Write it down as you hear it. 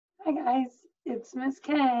Hi guys, it's Miss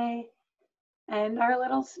K and our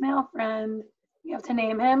little snail friend. You have to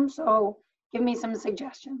name him, so give me some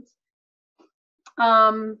suggestions.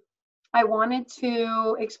 I wanted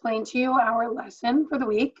to explain to you our lesson for the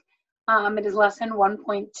week. It is lesson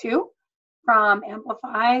 1.2 from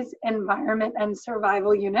Amplify's Environment and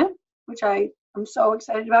Survival Unit, which I am so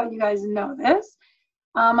excited about. You guys know this.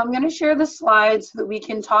 I'm going to share the slides so that we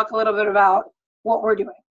can talk a little bit about what we're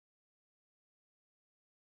doing.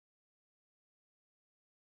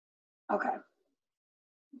 Okay.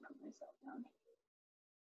 Put myself down.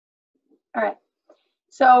 All right.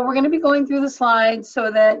 So we're going to be going through the slides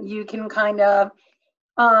so that you can kind of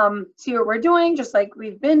see what we're doing, just like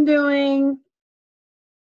we've been doing.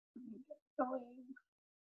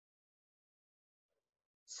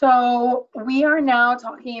 So we are now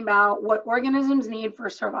talking about what organisms need for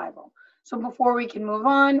survival. So before we can move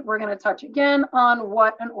on, we're going to touch again on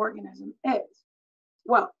what an organism is.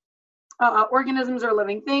 Well, organisms are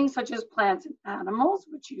living things such as plants and animals,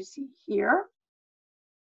 which you see here.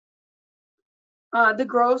 The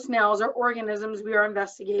grove snails are organisms we are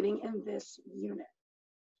investigating in this unit.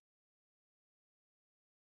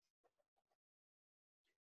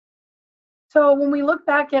 So when we look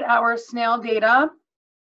back at our snail data,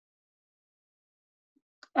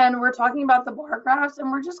 and we're talking about the bar graphs,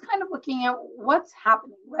 and we're just kind of looking at what's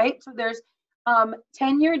happening, right? So there's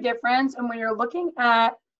 10-year difference, and when you're looking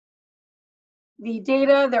at the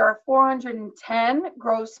data, there are 410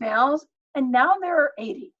 grove snails, and now there are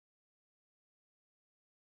 80.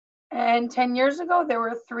 And 10 years ago, there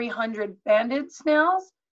were 300 banded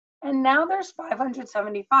snails, and now there's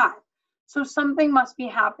 575. So something must be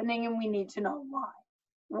happening, and we need to know why.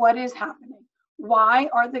 What is happening? Why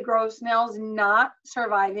are the grove snails not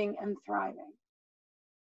surviving and thriving?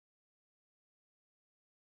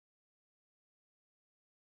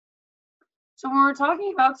 So when we're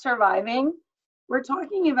talking about surviving, we're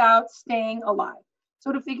talking about staying alive.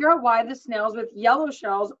 So to figure out why the snails with yellow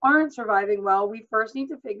shells aren't surviving well, we first need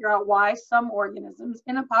to figure out why some organisms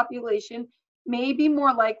in a population may be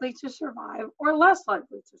more likely to survive or less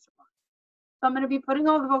likely to survive. So I'm going to be putting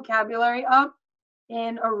all the vocabulary up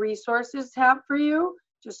in a resources tab for you,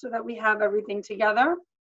 just so that we have everything together.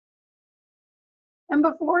 And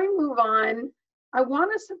before we move on, I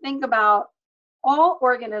want us to think about all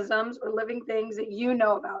organisms or living things that you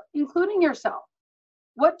know about, including yourself.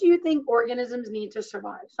 What do you think organisms need to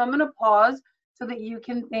survive? So I'm going to pause so that you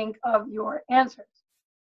can think of your answers.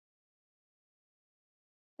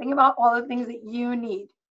 Think about all the things that you need.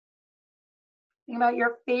 Think about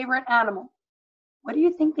your favorite animal. What do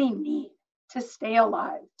you think they need to stay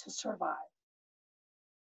alive, to survive?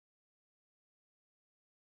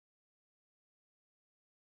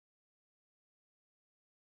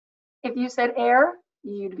 If you said air,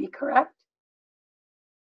 you'd be correct.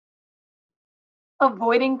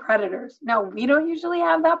 Avoiding predators. Now, we don't usually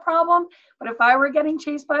have that problem, but if I were getting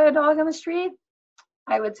chased by a dog on the street,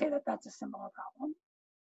 I would say that that's a similar problem.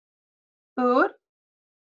 Food,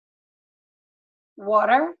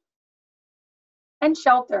 water, and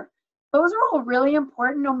shelter. Those are all really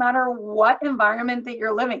important no matter what environment that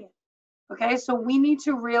you're living in. Okay, so we need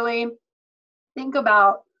to really think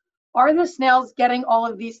about, are the snails getting all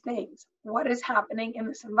of these things? What is happening in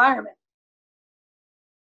this environment?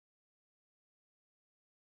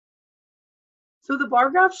 So the bar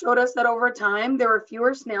graph showed us that over time, there were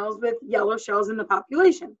fewer snails with yellow shells in the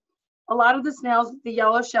population. A lot of the snails with the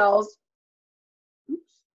yellow shells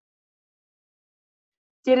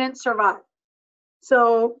didn't survive.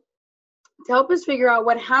 So to help us figure out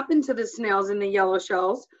what happened to the snails in the yellow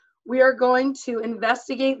shells, we are going to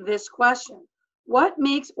investigate this question. What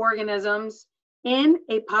makes organisms in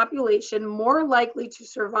a population more likely to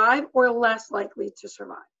survive or less likely to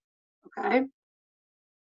survive? Okay.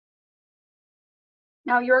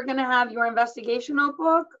 Now you're going to have your investigation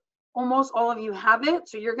notebook. Almost all of you have it,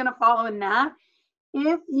 so you're going to follow in that.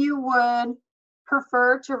 If you would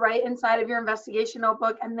prefer to write inside of your investigation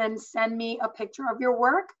notebook and then send me a picture of your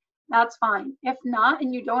work, that's fine. If not,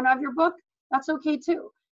 and you don't have your book, that's okay too,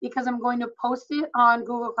 because I'm going to post it on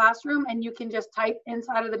Google Classroom and you can just type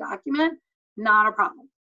inside of the document, not a problem.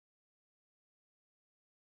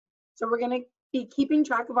 So we're going to be keeping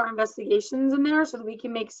track of our investigations in there so that we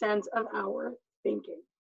can make sense of our thinking.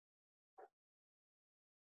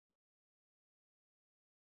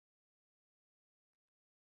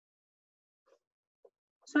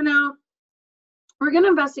 So now we're going to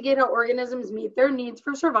investigate how organisms meet their needs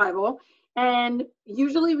for survival. And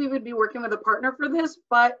usually we would be working with a partner for this,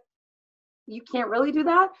 but you can't really do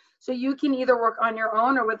that. So you can either work on your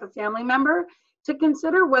own or with a family member to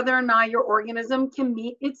consider whether or not your organism can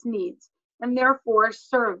meet its needs. and therefore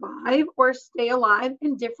survive or stay alive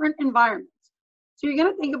in different environments. So you're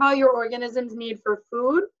going to think about your organism's need for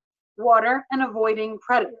food, water, and avoiding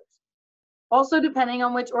predators. Also, depending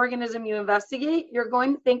on which organism you investigate, you're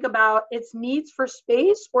going to think about its needs for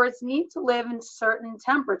space or its need to live in certain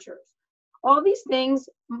temperatures. All these needs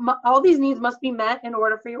must be met in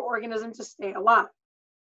order for your organism to stay alive.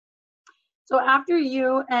 So after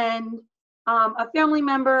you and a family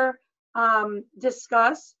member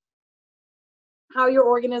discuss how your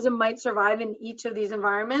organism might survive in each of these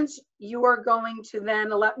environments, you are going to then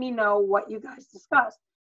let me know what you guys discussed.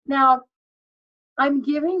 Now, I'm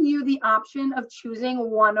giving you the option of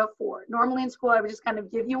choosing one of four. Normally in school, I would just kind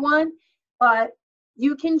of give you one, but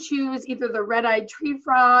you can choose either the red-eyed tree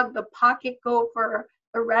frog, the pocket gopher,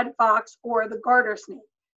 the red fox, or the garter snake.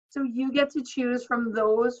 So you get to choose from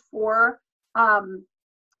those four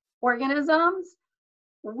organisms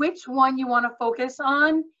which one you want to focus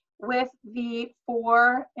on with the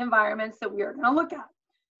four environments that we are going to look at.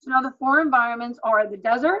 So now the four environments are the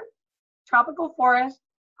desert, tropical forest,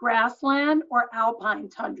 grassland, or alpine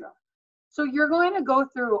tundra. So you're going to go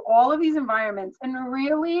through all of these environments and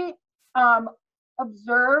really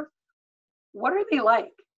observe what are they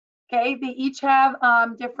like. Okay, they each have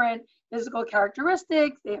different physical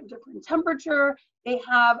characteristics, they have different temperature, they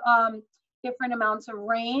have different amounts of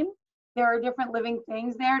rain, there are different living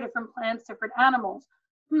things there, different plants, different animals.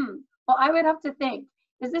 Well, I would have to think,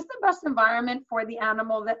 is this the best environment for the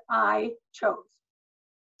animal that I chose?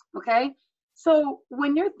 Okay, so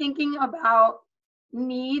when you're thinking about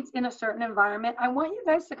needs in a certain environment, I want you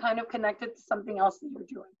guys to kind of connect it to something else that you're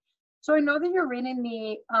doing. So I know that you're reading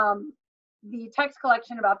the text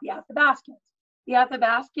collection about the Athabascans. The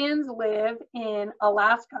Athabascans live in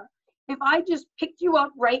Alaska. If I just picked you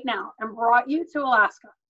up right now and brought you to Alaska,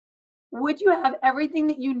 would you have everything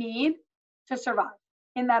that you need to survive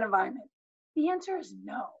in that environment? The answer is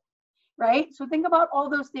no, right? So think about all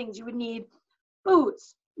those things. You would need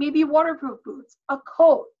boots, maybe waterproof boots, a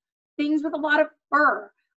coat, things with a lot of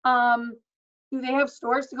fur. Do they have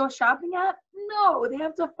stores to go shopping at? No, they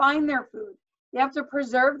have to find their food. They have to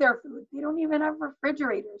preserve their food. They don't even have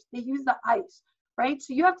refrigerators. They use the ice, right?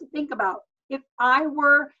 So you have to think about, if I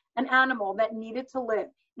were an animal that needed to live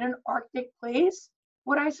in an Arctic place,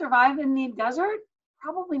 would I survive in the desert?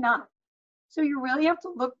 Probably not. So you really have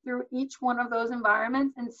to look through each one of those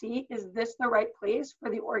environments and see, is this the right place for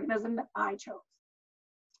the organism that I chose?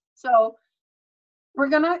 So we're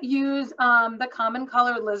gonna use the common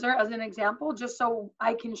colored lizard as an example, just so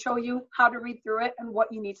I can show you how to read through it and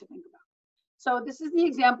what you need to think about. So this is the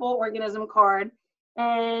example organism card,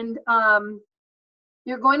 and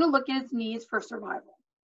you're going to look at its needs for survival,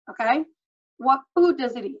 okay? What food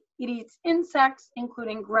does it eat? It eats insects,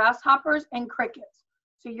 including grasshoppers and crickets.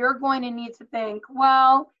 So you're going to need to think,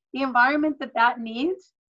 well, the environment that that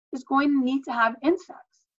needs is going to need to have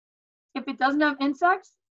insects. If it doesn't have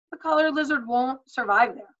insects, the colored lizard won't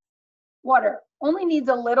survive there. Water, only needs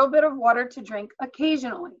a little bit of water to drink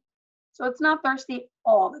occasionally. So it's not thirsty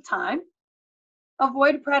all the time.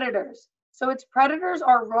 Avoid predators. So its predators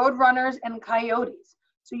are roadrunners and coyotes.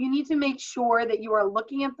 So you need to make sure that you are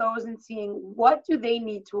looking at those and seeing what do they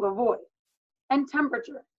need to avoid. And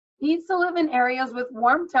temperature. Needs to live in areas with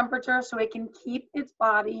warm temperature so it can keep its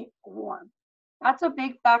body warm. That's a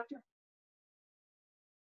big factor.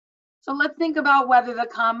 So let's think about whether the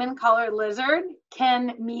common colored lizard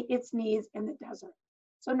can meet its needs in the desert.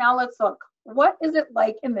 So now let's look. What is it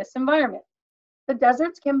like in this environment? The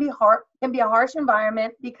deserts can be a harsh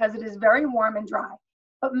environment because it is very warm and dry,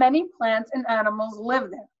 but many plants and animals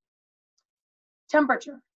live there.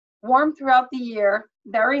 Temperature, warm throughout the year,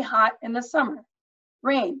 very hot in the summer.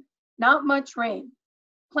 Rain, not much rain.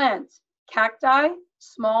 Plants, cacti,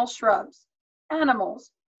 small shrubs.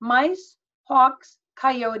 Animals, mice, hawks,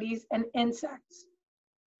 coyotes, and insects.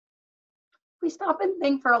 We stop and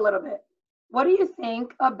think for a little bit. What do you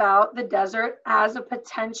think about the desert as a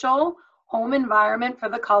potential home environment for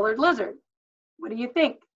the colored lizard? What do you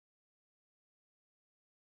think?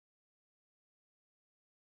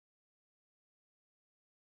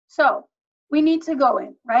 So we need to go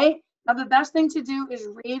in, right? Now the best thing to do is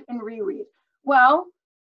read and reread. Well,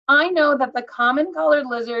 I know that the common colored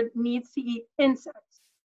lizard needs to eat insects.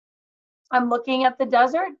 I'm looking at the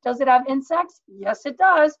desert. Does it have insects? Yes, it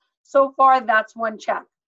does. So far, that's one check.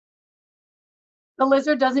 The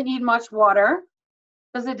lizard doesn't need much water.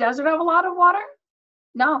 Does the desert have a lot of water?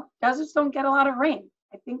 No, deserts don't get a lot of rain.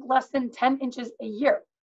 I think less than 10 inches a year.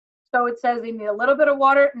 So it says they need a little bit of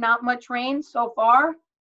water, not much rain. So far,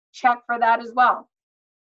 check for that as well.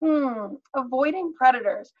 Avoiding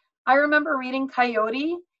predators. I remember reading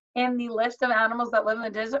coyote, in the list of animals that live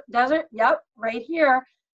in the desert? Yep, right here.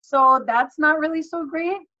 So that's not really so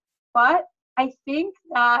great, but I think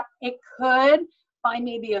that it could find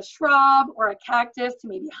maybe a shrub or a cactus to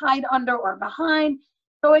maybe hide under or behind.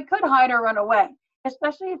 So it could hide or run away,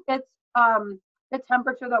 especially if it's the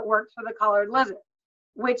temperature that works for the collared lizard,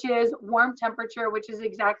 which is warm temperature, which is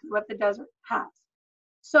exactly what the desert has.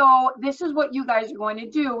 So this is what you guys are going to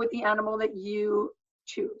do with the animal that you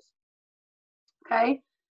choose. Okay,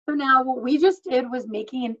 so now what we just did was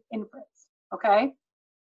making an inference. Okay,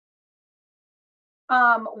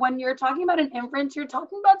 when you're talking about an inference, you're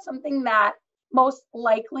talking about something that most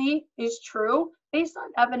likely is true based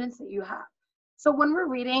on evidence that you have. So when we're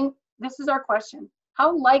reading, this is our question.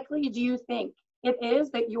 How likely do you think it is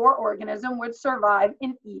that your organism would survive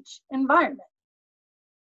in each environment?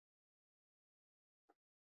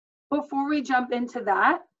 Before we jump into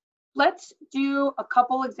that, let's do a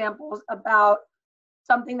couple examples about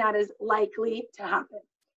something that is likely to happen.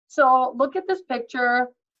 So look at this picture.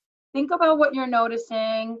 Think about what you're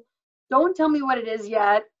noticing. Don't tell me what it is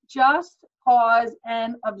yet. Just pause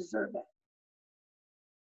and observe it.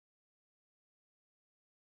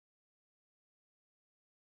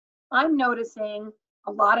 I'm noticing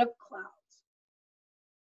a lot of clouds.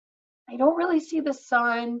 I don't really see the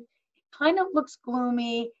sun. It kind of looks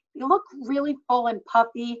gloomy. They look really full and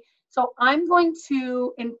puffy. So I'm going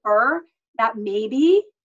to infer that maybe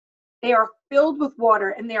they are filled with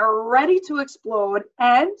water and they are ready to explode.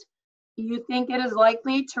 And do you think it is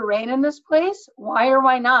likely to rain in this place? Why or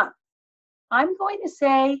why not? I'm going to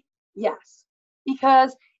say yes,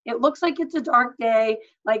 because it looks like it's a dark day,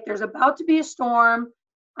 like there's about to be a storm.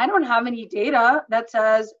 I don't have any data that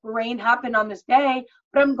says rain happened on this day,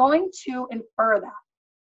 but I'm going to infer that.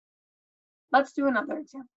 Let's do another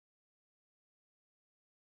example.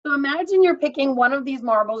 So imagine you're picking one of these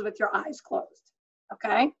marbles with your eyes closed,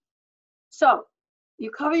 okay? So you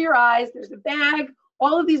cover your eyes, there's a bag,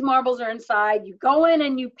 all of these marbles are inside, you go in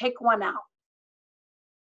and you pick one out.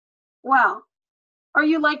 Well, are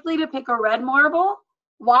you likely to pick a red marble?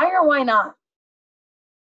 Why or why not?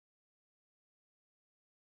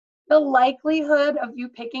 The likelihood of you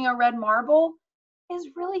picking a red marble is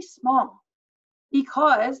really small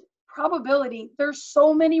because probability, there's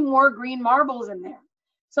so many more green marbles in there.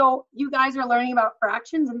 So you guys are learning about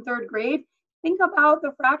fractions in 3rd grade. Think about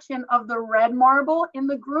the fraction of the red marble in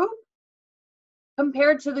the group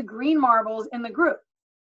compared to the green marbles in the group.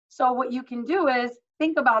 So what you can do is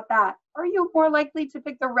think about that. Are you more likely to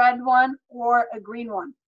pick the red one or a green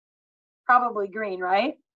one? Probably green,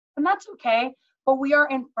 right? And that's okay, but we are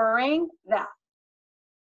inferring that.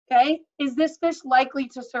 Okay, is this fish likely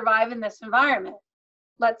to survive in this environment?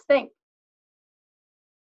 Let's think.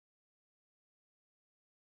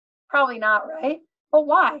 Probably not, right? But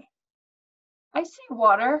why? I see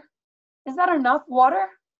water. Is that enough water?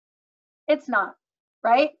 It's not,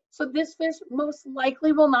 right? So this fish most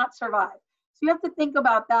likely will not survive. So you have to think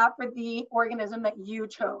about that for the organism that you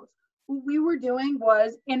chose. What we were doing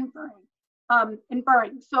was inferring.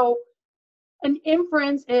 So an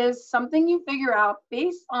inference is something you figure out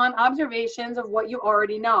based on observations of what you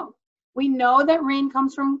already know. We know that rain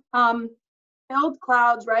comes from filled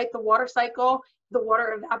clouds, right? The water cycle, the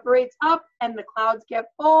water evaporates up and the clouds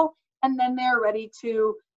get full and then they're ready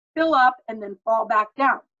to fill up and then fall back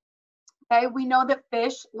down. Okay, we know that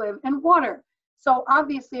fish live in water. So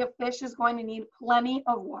obviously a fish is going to need plenty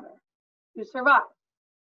of water to survive.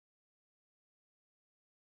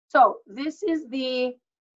 So this is the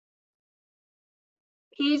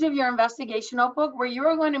page of your investigation notebook where you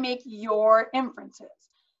are going to make your inferences,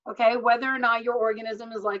 okay, whether or not your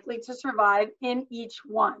organism is likely to survive in each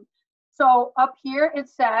one. So up here it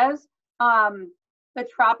says the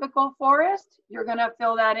tropical forest, you're going to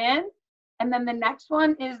fill that in. And then the next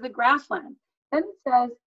one is the grassland. Then it says,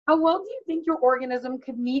 how well do you think your organism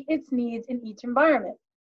could meet its needs in each environment?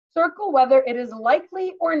 Circle whether it is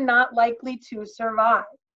likely or not likely to survive.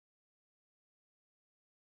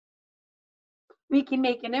 We can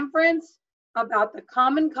make an inference about the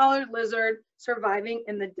common collared lizard surviving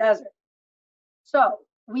in the desert. So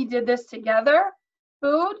we did this together.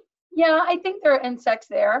 Food, yeah, I think there are insects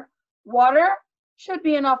there. Water, should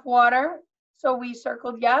be enough water. So we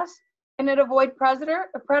circled yes. Can it avoid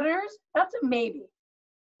predators? That's a maybe.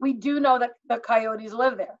 We do know that the coyotes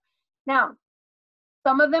live there. Now,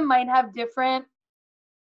 some of them might have different,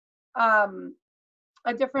 a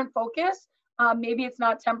different focus. Maybe it's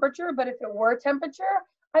not temperature, but if it were temperature,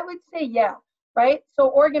 I would say yeah, right? So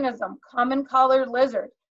organism, common collared lizard.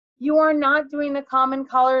 You are not doing the common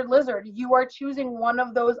collared lizard. You are choosing one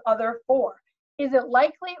of those other 4. Is it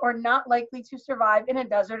likely or not likely to survive in a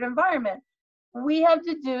desert environment? we have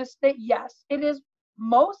deduced that yes, it is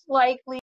most likely